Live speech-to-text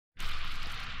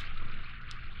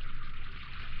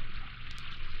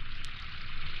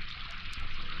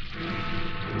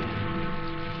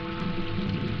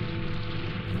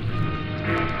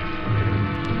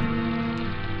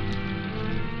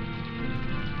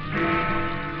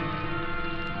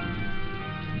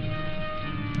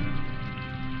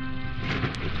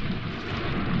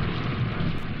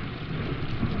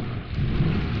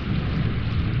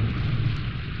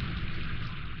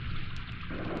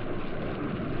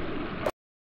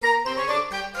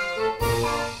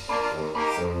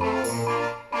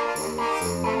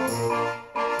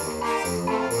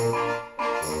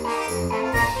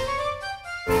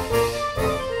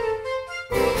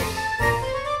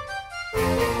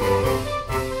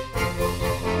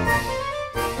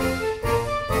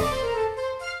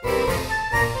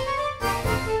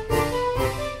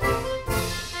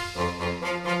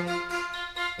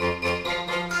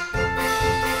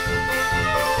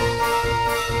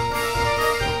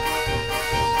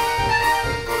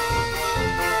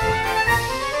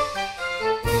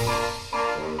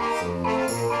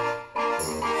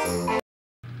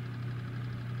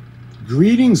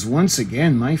Greetings once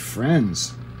again, my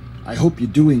friends. I hope you're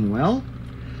doing well.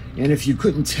 And if you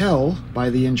couldn't tell by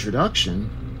the introduction,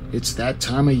 it's that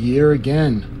time of year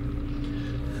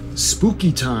again.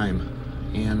 Spooky time.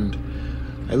 And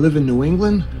I live in New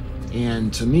England,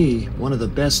 and to me, one of the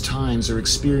best times or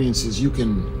experiences you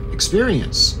can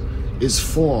experience is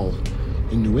fall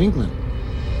in New England.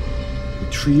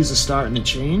 The trees are starting to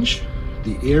change,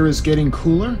 the air is getting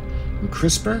cooler and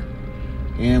crisper,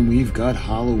 and we've got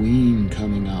Halloween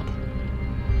coming up.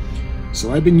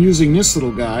 So I've been using this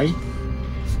little guy.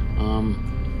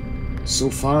 So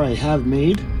far I have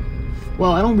made,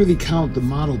 well, I don't really count the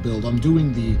model build. I'm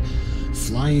doing the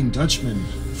Flying Dutchman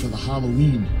for the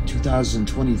Halloween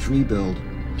 2023 build.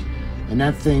 And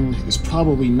that thing is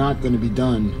probably not going to be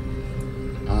done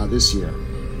this year.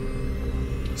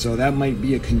 So that might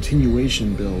be a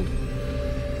continuation build.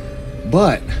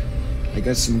 But I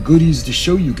got some goodies to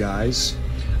show you guys.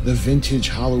 The vintage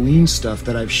Halloween stuff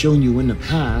that I've shown you in the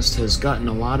past has gotten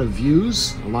a lot of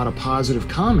views, a lot of positive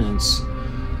comments.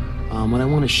 What I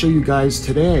want to show you guys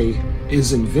today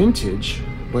isn't vintage,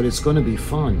 but it's going to be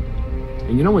fun.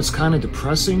 And you know what's kind of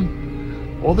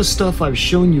depressing? All the stuff I've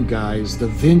shown you guys, the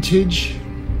vintage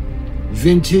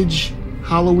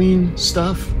Halloween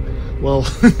stuff, well,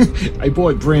 I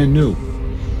bought brand new.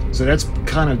 So that's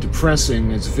kind of depressing.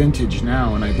 It's vintage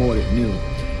now and I bought it new.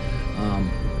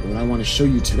 What I want to show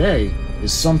you today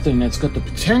is something that's got the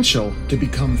potential to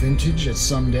become vintage at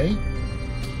someday.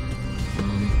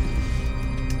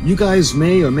 You guys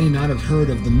may or may not have heard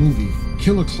of the movie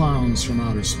Killer Klowns from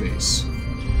Outer Space.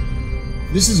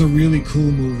 This is a really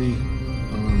cool movie.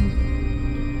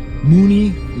 Mooney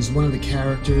is one of the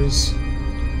characters,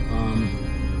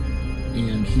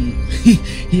 and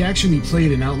he actually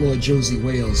played an outlaw Josie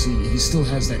Wales. He still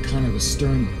has that kind of a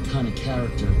stern kind of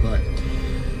character, but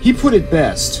he put it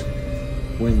best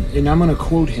when, and I'm going to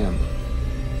quote him,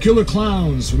 "Killer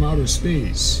Klowns from Outer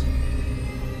Space.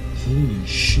 Holy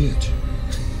shit."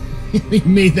 He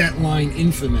made that line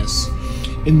infamous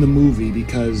in the movie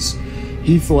because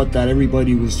he thought that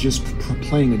everybody was just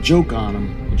playing a joke on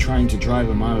him and trying to drive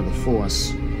him out of the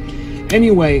force.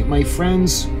 Anyway, my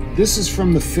friends, this is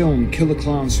from the film Killer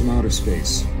Klowns from Outer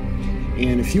Space.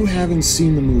 And if you haven't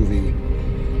seen the movie,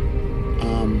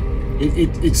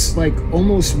 it's like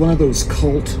almost one of those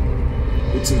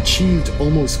it's achieved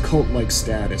almost cult-like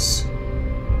status.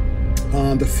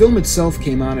 The film itself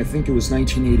came out, I think it was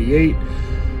 1988.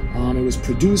 It was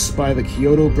produced by the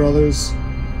Kyoto brothers,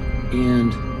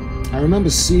 and I remember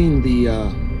seeing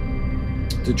the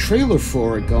trailer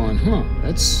for it going, huh,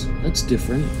 that's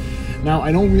different. Now,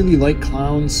 I don't really like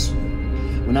clowns.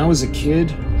 When I was a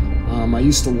kid, I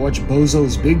used to watch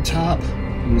Bozo's Big Top.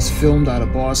 It was filmed out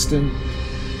of Boston.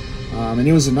 And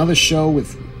there was another show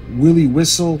with Willie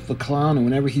Whistle, the clown, and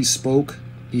whenever he spoke,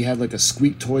 he had like a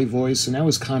squeak toy voice, and that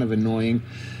was kind of annoying.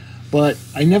 But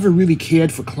I never really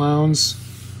cared for clowns.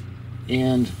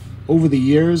 And over the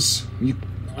years,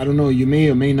 I don't know, you may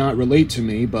or may not relate to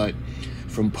me, but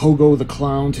from Pogo the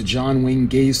Clown to John Wayne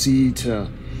Gacy to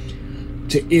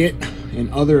It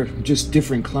and other just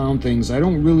different clown things, I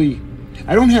don't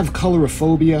have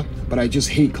colorophobia, but I just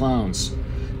hate clowns.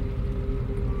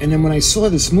 And then when I saw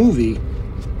this movie,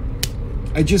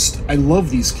 I love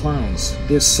these clowns.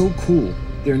 They're so cool.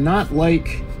 They're not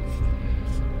like,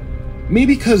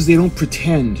 maybe because they don't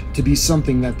pretend to be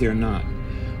something that they're not.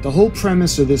 The whole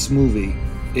premise of this movie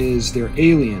is they're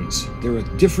aliens. They're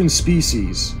a different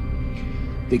species.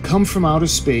 They come from outer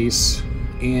space,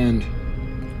 and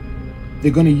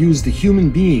they're going to use the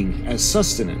human being as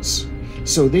sustenance.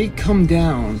 So they come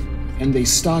down and they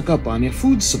stock up on their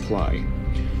food supply.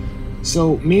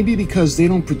 So maybe because they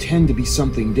don't pretend to be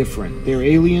something different. They're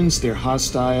aliens, they're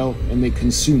hostile, and they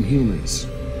consume humans.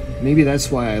 Maybe that's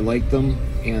why I like them,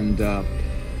 and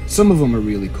some of them are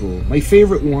really cool. My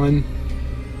favorite one,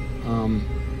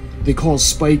 they call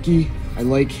Spiky. I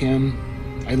like him.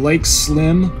 I like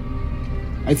Slim.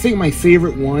 I think my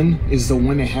favorite one is the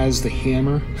one that has the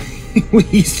hammer. When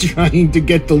he's trying to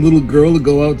get the little girl to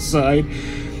go outside,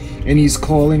 and he's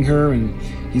calling her, and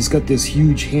he's got this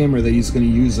huge hammer that he's going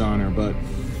to use on her, but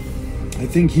I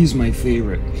think he's my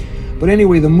favorite. But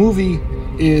anyway, the movie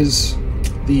is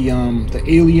the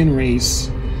alien race,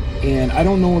 and I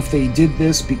don't know if they did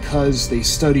this because they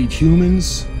studied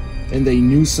humans and they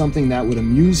knew something that would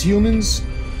amuse humans,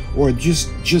 or it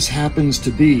just happens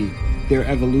to be their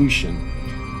evolution.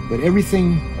 But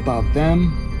everything about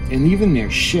them, and even their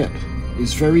ship,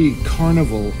 is very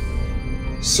carnival,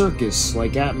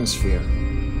 circus-like atmosphere.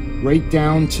 Right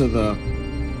down to the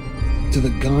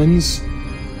guns.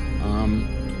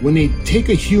 When they take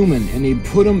a human and they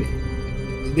put them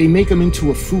they make them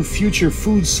into a future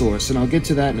food source, and I'll get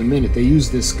to that in a minute. They use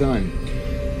this gun,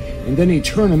 and then they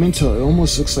turn them into, it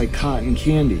almost looks like cotton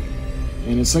candy,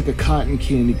 and it's like a cotton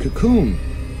candy cocoon.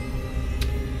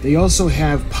 They also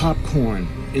have popcorn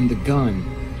in the gun,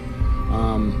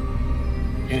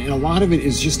 and a lot of it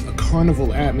is just a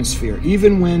carnival atmosphere.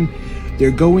 Even when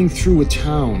they're going through a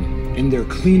town and they're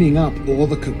cleaning up all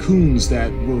the cocoons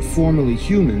that were formerly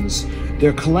humans,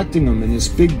 they're collecting them in this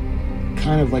big,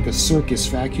 kind of like a circus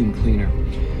vacuum cleaner.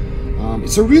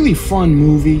 It's a really fun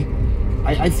movie.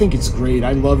 I think it's great.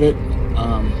 I love it.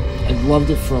 I've loved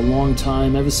it for a long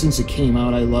time. Ever since it came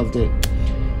out, I loved it.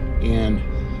 And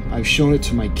I've shown it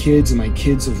to my kids, and my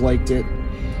kids have liked it.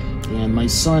 And my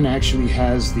son actually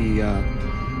has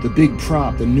the big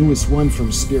prop, the newest one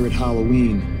from Spirit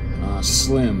Halloween,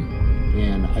 Slim.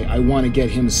 And I want to get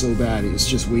him so bad. It's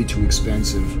just way too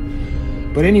expensive.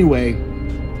 But anyway,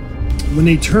 when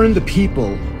they turned the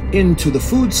people into the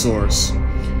food source,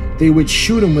 they would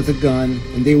shoot them with a gun,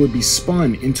 and they would be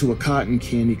spun into a cotton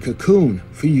candy cocoon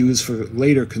for use for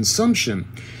later consumption.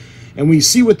 And we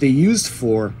see what they used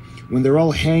for when they're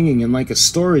all hanging in like a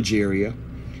storage area,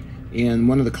 and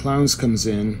one of the clowns comes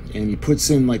in and he puts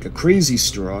in like a crazy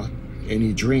straw and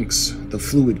he drinks the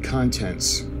fluid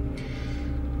contents.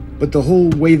 But the whole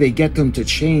way they get them to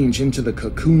change into the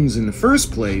cocoons in the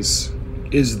first place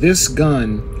is this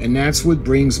gun, and that's what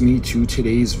brings me to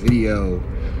today's video.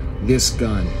 This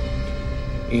gun.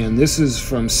 And this is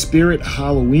from Spirit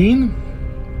Halloween,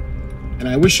 and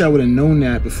I wish I would have known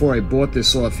that before I bought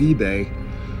this off eBay.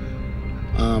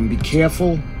 Be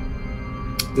careful,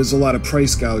 there's a lot of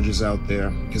price gouges out there,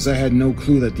 because I had no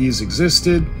clue that these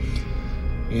existed,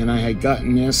 and I had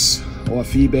gotten this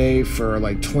off eBay for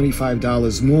like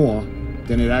 $25 more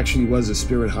than it actually was at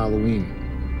Spirit Halloween.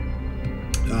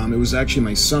 It was actually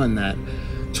my son that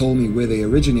told me where they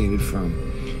originated from.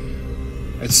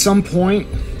 At some point,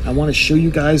 I want to show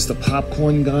you guys the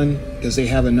popcorn gun, because they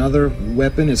have another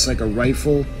weapon. It's like a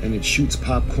rifle, and it shoots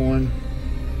popcorn,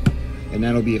 and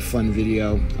that'll be a fun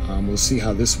video. We'll see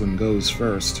how this one goes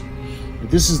first. But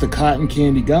this is the cotton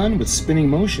candy gun with spinning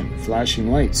motion,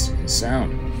 flashing lights, and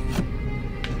sound.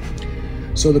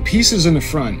 So the pieces in the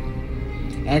front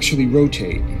actually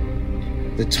rotate.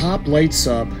 The top lights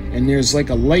up, and there's like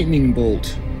a lightning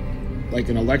bolt, like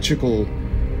an electrical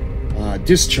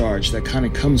discharge that kind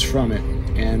of comes from it.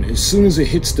 And as soon as it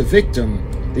hits the victim,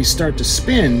 they start to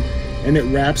spin, and it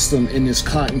wraps them in this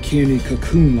cotton candy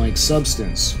cocoon-like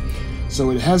substance.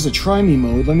 So it has a try me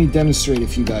mode. Let me demonstrate it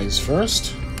for you guys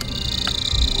first.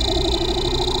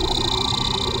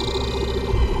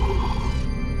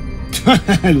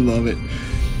 I love it.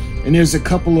 And there's a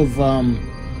couple of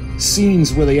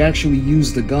scenes where they actually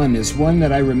use the gun. There's one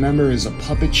that I remember is a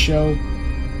puppet show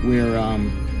where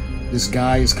this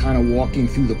guy is kind of walking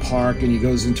through the park, and he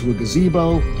goes into a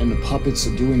gazebo, and the puppets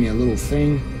are doing their little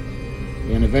thing,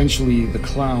 and eventually the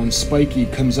clown Spiky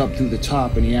comes up through the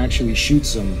top, and he actually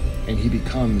shoots him, and he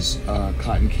becomes a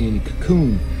cotton candy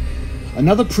cocoon.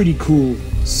 Another pretty cool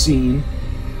scene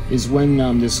is when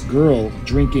this girl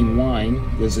drinking wine,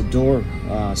 there's a door,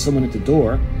 someone at the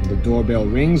door, the doorbell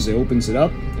rings, it opens it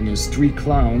up, and there's 3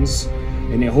 clowns,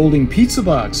 and they're holding pizza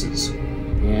boxes.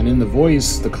 And in the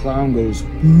voice, the clown goes,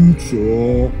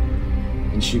 "Pizza,"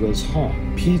 and she goes, "Huh,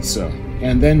 pizza."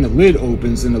 And then the lid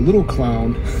opens, and the little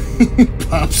clown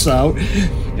pops out,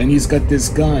 and he's got this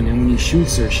gun, and when he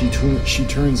shoots her, she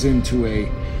turns into a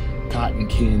cotton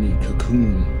candy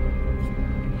cocoon.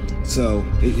 So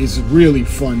it is a really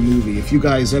fun movie. If you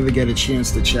guys ever get a chance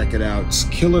to check it out, it's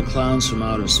Killer Klowns from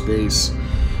Outer Space.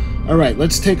 All right,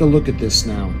 let's take a look at this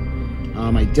now.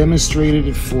 I demonstrated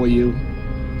it for you.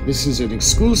 This is an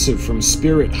exclusive from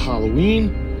Spirit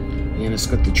Halloween, and it's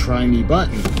got the Try Me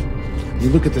button. You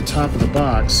look at the top of the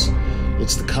box,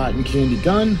 it's the cotton candy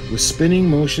gun with spinning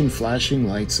motion, flashing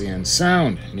lights, and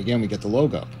sound. And again, we get the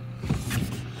logo.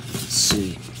 Let's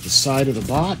see, the side of the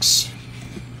box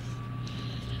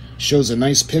shows a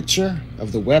nice picture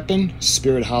of the weapon,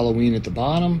 Spirit Halloween at the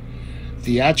bottom.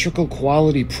 Theatrical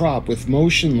quality prop with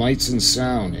motion, lights, and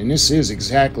sound. And this is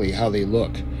exactly how they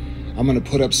look. I'm going to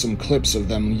put up some clips of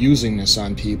them using this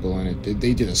on people, and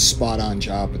they did a spot-on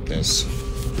job with this.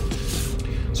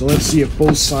 So let's see if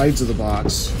both sides of the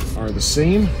box are the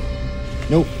same.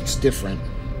 Nope, it's different.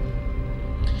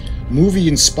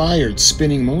 Movie-inspired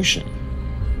spinning motion.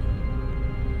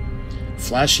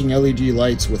 Flashing LED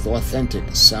lights with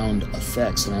authentic sound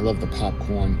effects, and I love the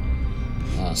popcorn.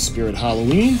 Spirit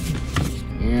Halloween.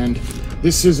 And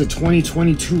this is a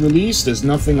 2022 release. There's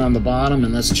nothing on the bottom,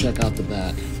 and let's check out the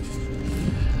back.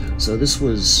 So this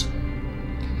was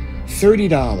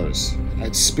 $30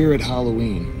 at Spirit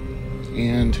Halloween.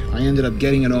 and I ended up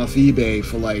getting it off eBay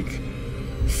for like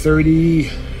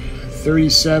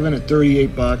 37 or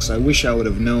 38 bucks. I wish I would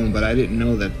have known, but I didn't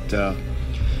know that.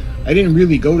 I didn't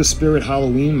really go to Spirit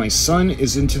Halloween. My son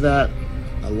is into that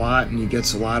a lot, and he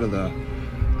gets a lot of the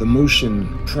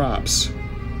motion props,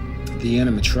 the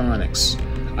animatronics.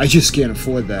 I just can't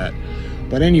afford that.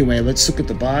 But anyway, let's look at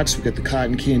the box. We got the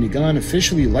cotton candy gun,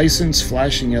 officially licensed,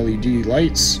 flashing LED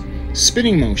lights,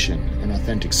 spinning motion, and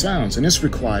authentic sounds. And this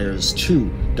requires 2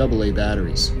 AA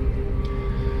batteries.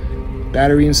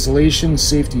 Battery installation,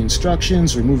 safety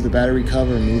instructions: remove the battery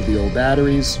cover, remove the old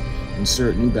batteries,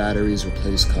 insert new batteries,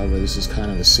 replace cover. This is kind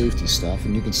of the safety stuff.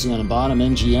 And you can see on the bottom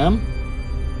NGM,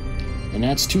 and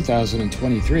that's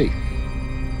 2023.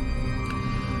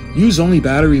 Use only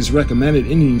batteries recommended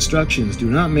in the instructions. Do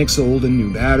not mix old and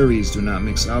new batteries. Do not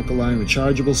mix alkaline,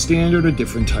 rechargeable, standard, or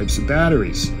different types of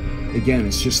batteries. Again,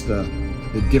 it's just the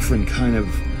different kind of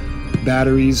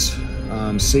batteries.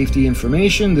 Safety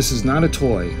information: this is not a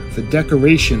toy. For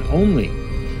decoration only.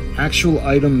 Actual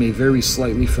item may vary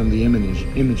slightly from the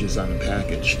images on the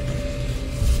package.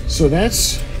 So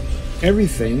that's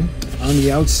everything on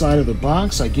the outside of the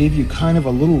box. I gave you kind of a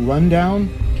little rundown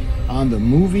on the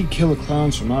movie Killer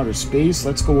Klowns from Outer Space.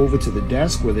 Let's go over to the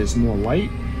desk where there's more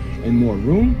light and more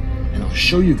room, and I'll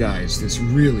show you guys this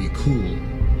really cool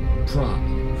prop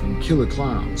from Killer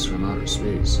Klowns from Outer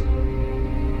Space.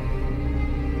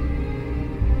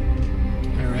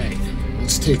 Alright,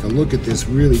 let's take a look at this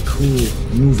really cool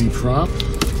movie prop.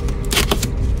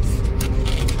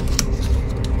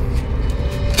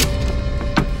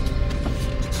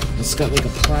 It's got like a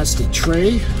plastic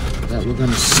tray that we're going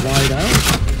to slide out.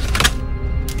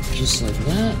 Just like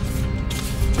that.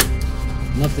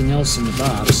 Nothing else in the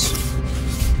box.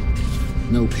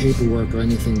 No paperwork or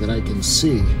anything that I can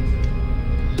see.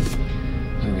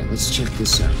 Alright, let's check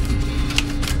this out.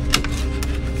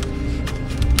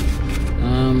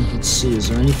 Let's see, is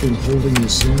there anything holding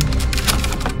this in?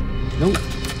 Nope.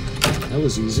 That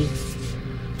was easy.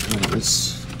 Alright,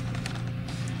 let's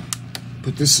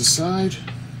put this aside.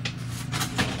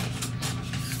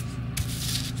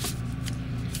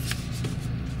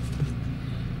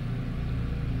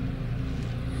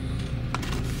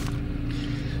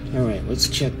 Alright, let's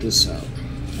check this out.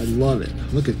 I love it.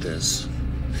 Look at this.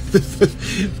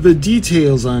 The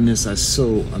details on this are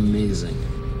so amazing.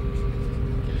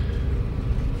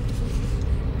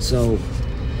 So,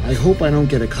 I hope I don't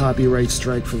get a copyright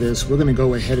strike for this. We're going to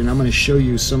go ahead and I'm going to show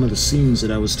you some of the scenes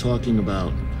that I was talking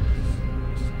about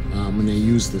when they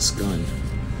use this gun.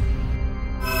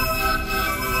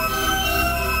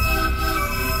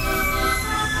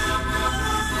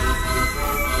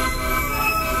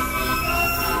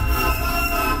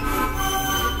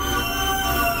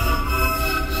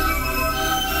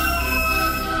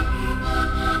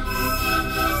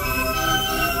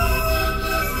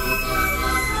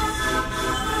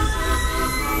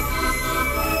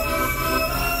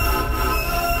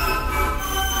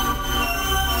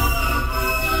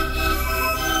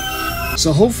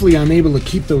 So hopefully I'm able to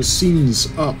keep those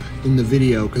scenes up in the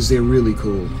video because they're really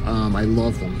cool. I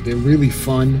love them. They're really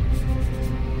fun.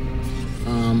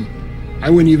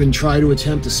 I wouldn't even try to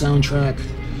attempt a soundtrack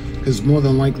because more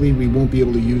than likely we won't be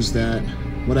able to use that.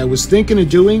 What I was thinking of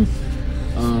doing,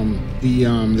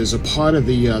 there's a part of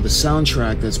the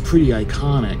soundtrack that's pretty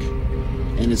iconic,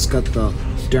 and it's got the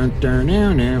dun dun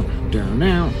now now down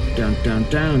now dun dun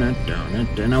down down,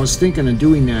 and I was thinking of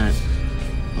doing that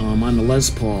on the Les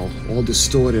Paul, all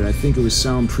distorted. I think it would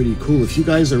sound pretty cool. If you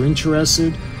guys are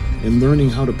interested in learning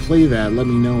how to play that, let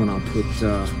me know and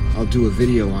I'll do a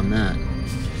video on that.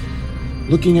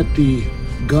 Looking at the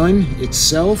gun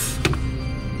itself,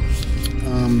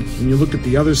 when you look at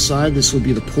the other side, this would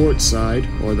be the port side,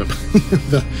 or the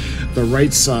the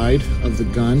right side of the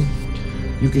gun.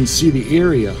 You can see the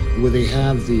area where they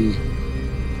have the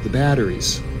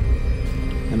batteries,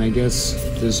 and I guess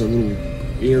there's a little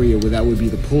area where that would be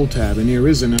the pull tab, and there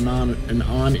is an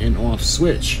on and off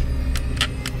switch,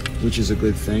 which is a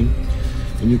good thing,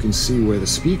 and you can see where the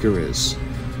speaker is.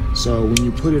 So when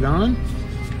you put it on,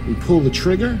 we pull the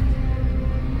trigger,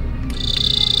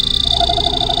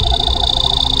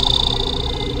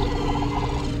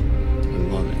 I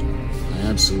love it. I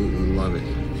absolutely love it.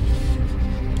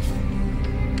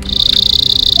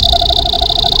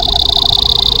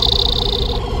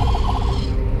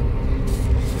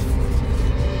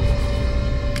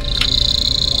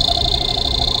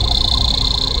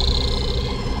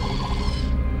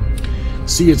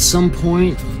 See, at some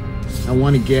point, I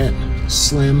want to get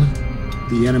Slim,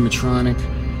 the animatronic,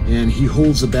 and he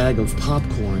holds a bag of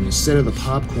popcorn. Instead of the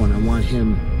popcorn, I want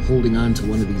him holding on to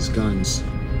one of these guns.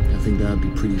 I think that would be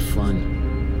pretty fun.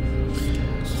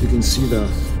 You can see the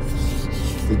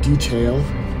detail,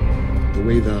 the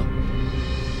way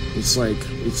it's like,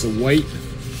 it's a white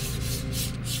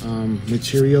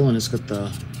material, and it's got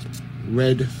the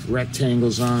red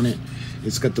rectangles on it.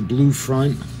 It's got the blue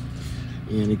front,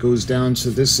 and it goes down to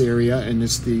this area, and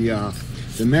it's the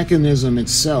mechanism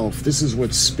itself. This is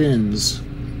what spins,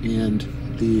 and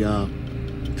the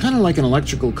kind of like an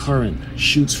electrical current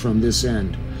shoots from this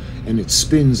end, and it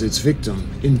spins its victim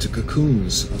into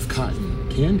cocoons of cotton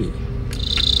candy.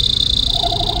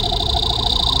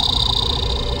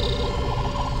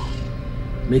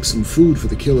 Make some food for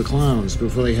the killer clowns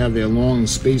before they have their long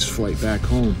space flight back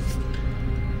home.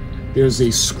 There's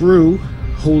a screw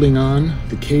holding on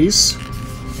the case,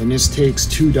 and this takes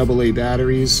 2 AA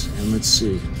batteries, and let's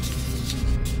see.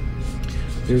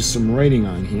 There's some writing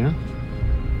on here.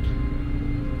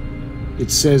 It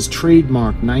says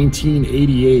trademark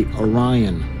 1988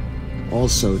 Orion,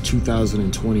 also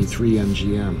 2023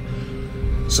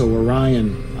 MGM. So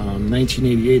Orion,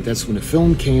 1988, that's when the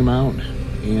film came out,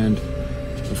 and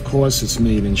of course it's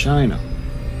made in China.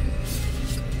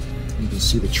 You can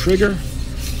see the trigger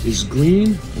is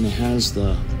green, and it has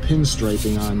the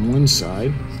pinstriping on one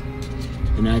side,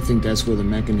 and I think that's where the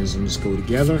mechanisms go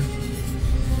together.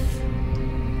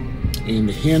 And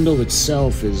the handle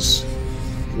itself is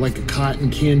like a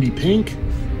cotton candy pink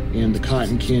and the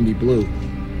cotton candy blue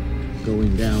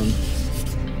going down,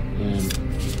 and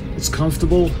it's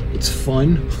comfortable, it's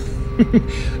fun.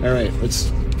 All right,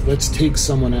 let's take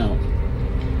someone out.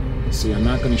 See, I'm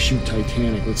not going to shoot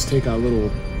Titanic. Let's take our little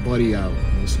buddy out.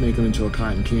 Let's make him into a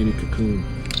cotton candy cocoon.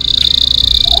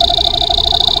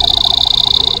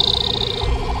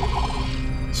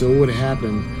 So what would have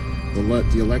happened,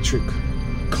 the electric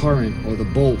current or the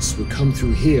bolts would come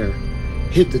through here,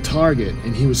 hit the target,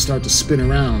 and he would start to spin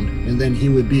around, and then he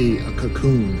would be a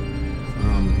cocoon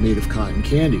made of cotton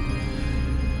candy.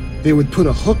 They would put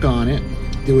a hook on it.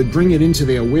 They would bring it into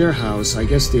their warehouse, I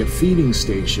guess their feeding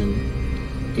station,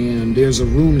 and there's a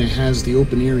room that has the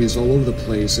open areas all over the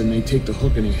place, and they take the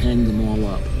hook and they hang them all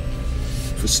up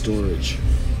for storage.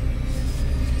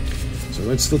 So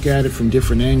let's look at it from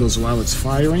different angles while it's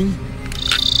firing.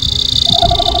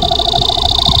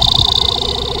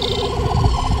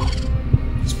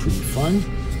 It's pretty fun.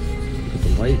 Look at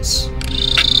the lights.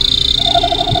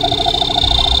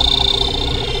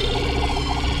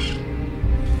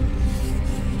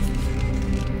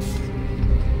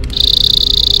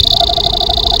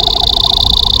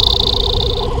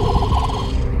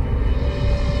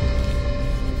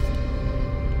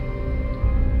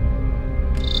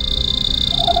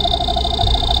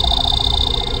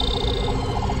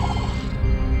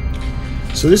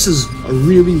 So this is a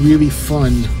really, really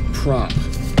fun prop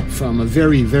from a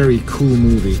very, very cool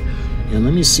movie. And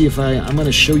let me see if I'm going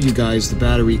to show you guys the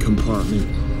battery compartment.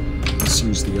 Let's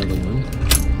use the other one,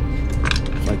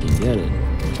 if I can get it.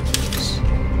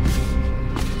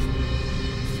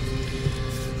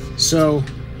 So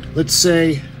let's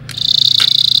say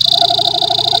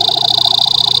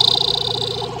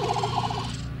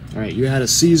all right, you had a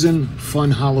season,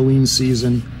 fun Halloween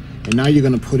season, and now you're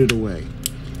going to put it away.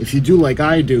 If you do like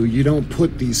I do, you don't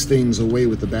put these things away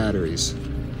with the batteries.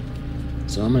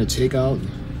 So I'm going to take out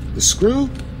the screw,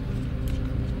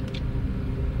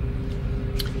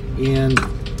 and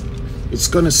it's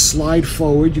going to slide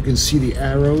forward. You can see the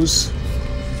arrows.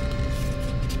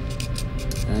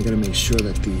 And I got to make sure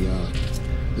that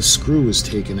the screw is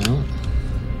taken out.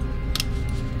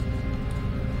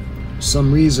 For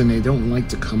some reason, they don't like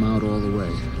to come out all the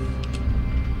way.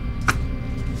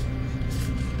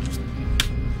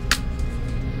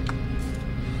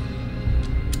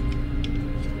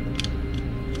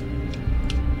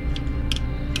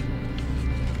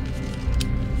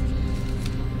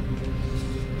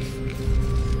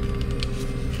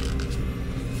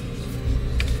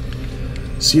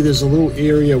 See, there's a little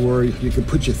area where you can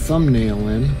put your thumbnail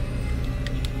in.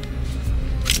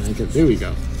 There we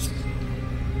go.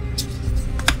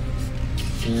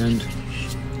 And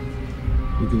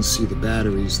you can see the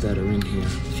batteries that are in here.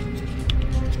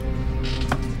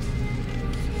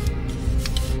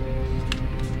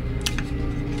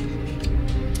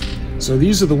 So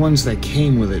these are the ones that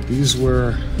came with it. These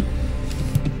were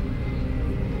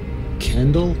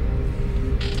Kendall.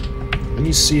 Let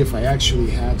me see if I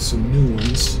actually have some new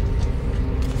ones.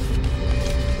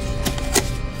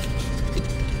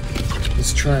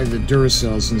 Let's try the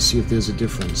Duracells and see if there's a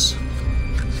difference.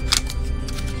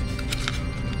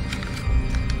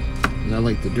 I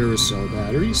like the Duracell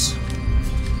batteries.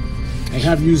 I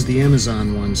have used the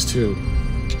Amazon ones too,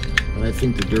 but I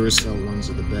think the Duracell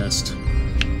ones are the best.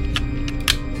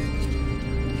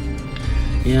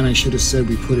 And I should have said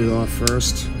we put it off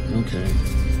first. Okay.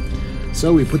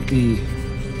 So we put the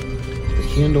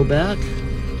handle back.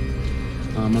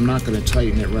 I'm not going to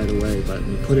tighten it right away, but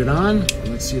we put it on, and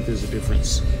let's see if there's a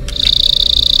difference.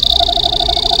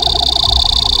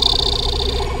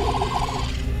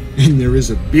 And there is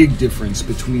a big difference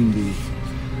between the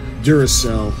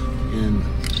Duracell and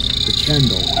the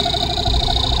Kendall.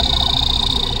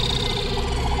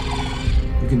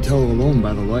 You can tell alone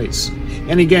by the lights.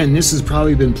 And again, this has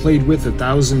probably been played with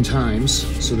 1,000 times,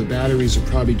 so the batteries are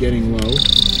probably getting low.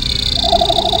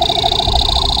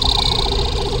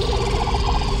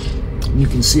 And you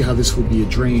can see how this would be a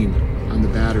drain on the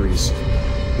batteries,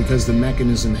 because the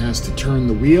mechanism has to turn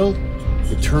the wheel.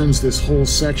 It turns this whole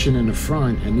section in the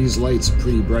front, and these lights are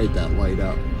pretty bright that light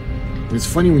up. And it's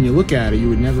funny, when you look at it, you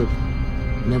would never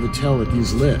tell that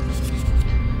these lit,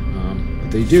 but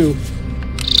they do. They're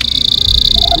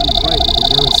pretty bright with the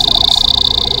Duracells.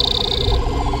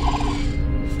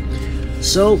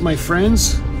 So, my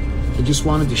friends, I just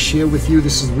wanted to share with you.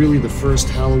 This is really the first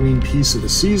Halloween piece of the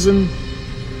season,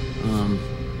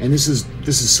 and this is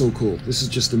so cool. This is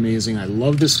just amazing. I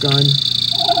love this gun.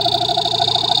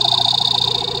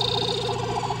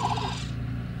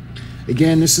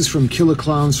 Again, this is from Killer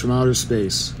Klowns from Outer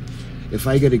Space. If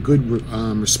I get a good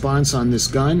response on this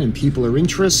gun and people are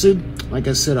interested, like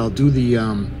I said, I'll do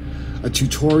a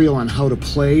tutorial on how to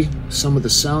play some of the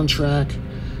soundtrack,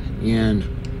 and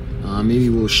maybe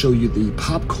we'll show you the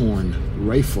popcorn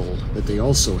rifle that they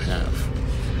also have.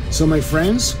 So my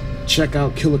friends, check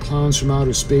out Killer Klowns from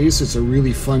Outer Space. It's a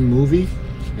really fun movie.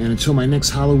 And until my next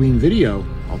Halloween video,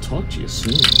 I'll talk to you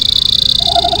soon.